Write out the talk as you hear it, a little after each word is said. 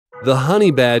The honey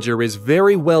badger is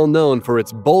very well known for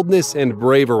its boldness and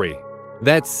bravery.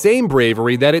 That same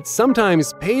bravery that it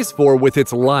sometimes pays for with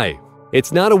its life.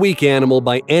 It's not a weak animal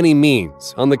by any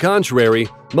means. On the contrary,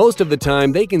 most of the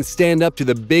time they can stand up to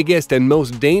the biggest and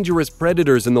most dangerous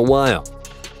predators in the wild.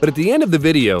 But at the end of the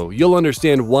video, you'll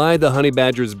understand why the honey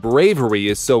badger's bravery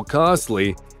is so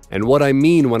costly and what I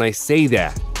mean when I say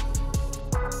that.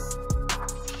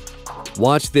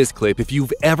 Watch this clip if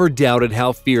you've ever doubted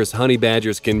how fierce honey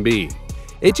badgers can be.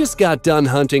 It just got done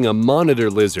hunting a monitor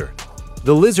lizard.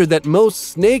 The lizard that most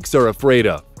snakes are afraid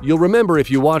of. You'll remember if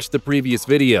you watched the previous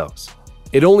videos.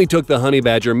 It only took the honey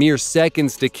badger mere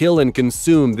seconds to kill and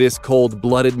consume this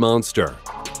cold-blooded monster.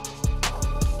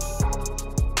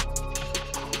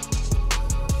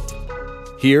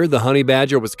 Here, the honey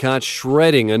badger was caught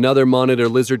shredding another monitor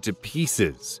lizard to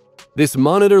pieces. This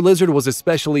monitor lizard was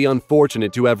especially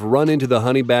unfortunate to have run into the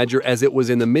honey badger as it was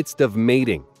in the midst of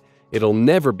mating. It'll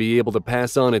never be able to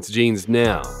pass on its genes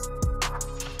now.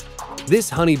 This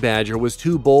honey badger was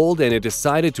too bold and it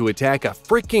decided to attack a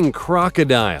freaking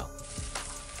crocodile.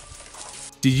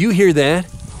 Did you hear that?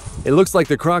 It looks like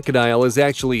the crocodile is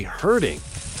actually hurting.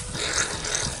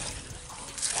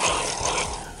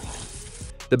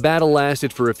 The battle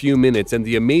lasted for a few minutes, and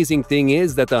the amazing thing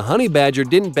is that the honey badger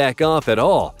didn't back off at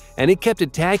all, and it kept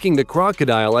attacking the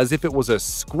crocodile as if it was a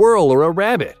squirrel or a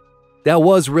rabbit. That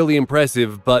was really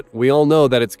impressive, but we all know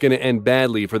that it's going to end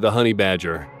badly for the honey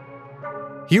badger.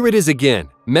 Here it is again,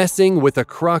 messing with a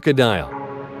crocodile.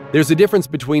 There's a difference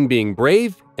between being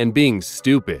brave and being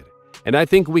stupid. And I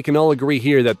think we can all agree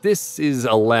here that this is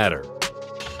a ladder.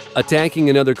 Attacking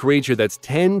another creature that's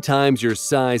 10 times your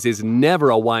size is never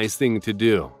a wise thing to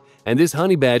do, and this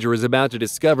honey badger is about to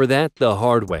discover that the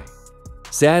hard way.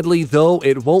 Sadly, though,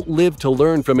 it won't live to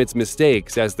learn from its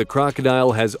mistakes as the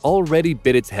crocodile has already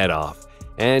bit its head off,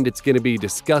 and it's going to be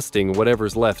disgusting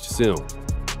whatever's left soon.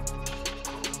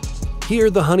 Here,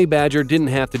 the honey badger didn't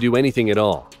have to do anything at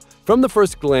all. From the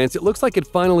first glance, it looks like it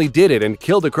finally did it and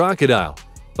killed the crocodile.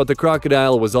 But the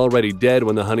crocodile was already dead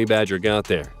when the honey badger got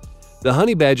there. The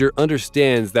honey badger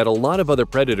understands that a lot of other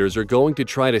predators are going to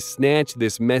try to snatch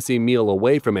this messy meal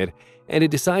away from it, and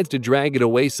it decides to drag it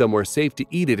away somewhere safe to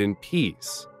eat it in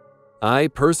peace. I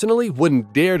personally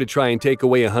wouldn't dare to try and take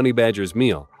away a honey badger's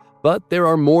meal, but there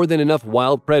are more than enough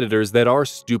wild predators that are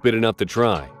stupid enough to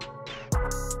try.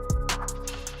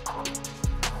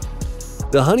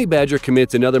 The honey badger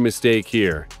commits another mistake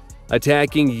here,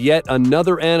 attacking yet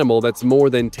another animal that's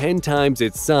more than 10 times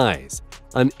its size,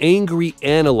 an angry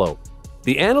antelope.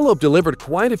 The antelope delivered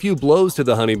quite a few blows to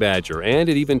the honey badger, and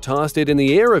it even tossed it in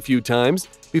the air a few times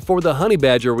before the honey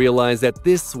badger realized that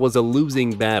this was a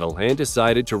losing battle and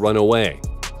decided to run away.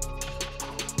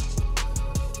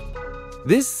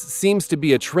 This seems to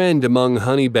be a trend among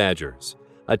honey badgers,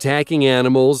 attacking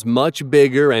animals much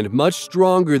bigger and much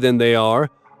stronger than they are,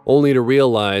 only to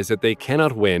realize that they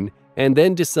cannot win and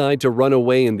then decide to run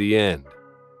away in the end.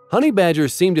 Honey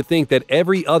badgers seem to think that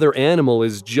every other animal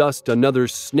is just another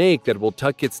snake that will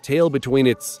tuck its tail between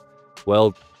its,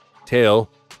 well, tail,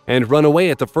 and run away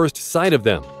at the first sight of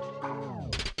them.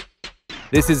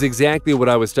 This is exactly what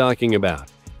I was talking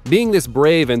about. Being this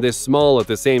brave and this small at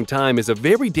the same time is a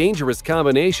very dangerous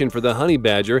combination for the honey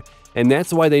badger, and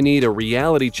that's why they need a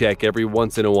reality check every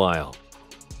once in a while.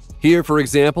 Here, for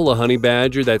example, a honey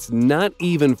badger that's not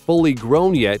even fully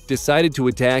grown yet decided to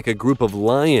attack a group of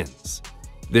lions.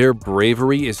 Their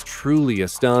bravery is truly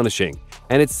astonishing,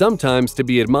 and it's sometimes to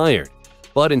be admired.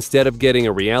 But instead of getting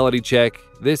a reality check,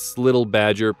 this little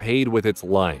badger paid with its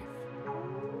life.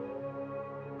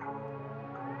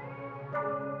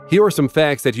 Here are some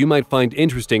facts that you might find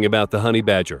interesting about the honey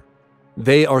badger.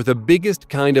 They are the biggest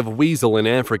kind of weasel in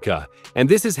Africa, and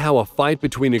this is how a fight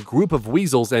between a group of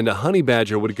weasels and a honey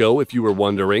badger would go if you were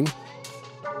wondering.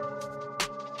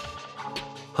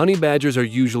 Honey badgers are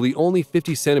usually only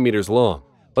 50 centimeters long,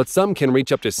 but some can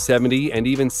reach up to 70 and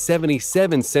even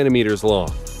 77 centimeters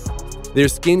long. Their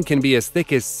skin can be as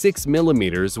thick as 6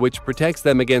 millimeters, which protects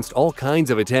them against all kinds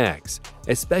of attacks,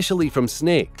 especially from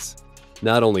snakes.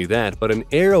 Not only that, but an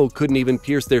arrow couldn't even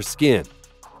pierce their skin.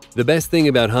 The best thing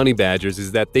about honey badgers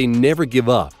is that they never give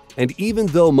up, and even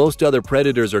though most other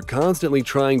predators are constantly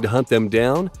trying to hunt them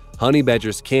down, honey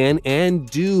badgers can and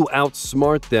do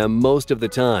outsmart them most of the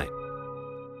time.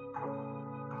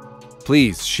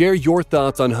 Please share your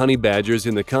thoughts on honey badgers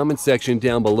in the comment section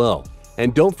down below,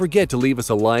 and don't forget to leave us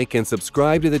a like and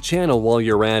subscribe to the channel while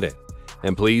you're at it.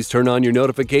 And please turn on your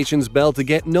notifications bell to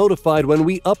get notified when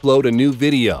we upload a new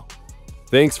video.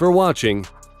 Thanks for watching,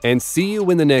 and see you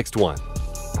in the next one.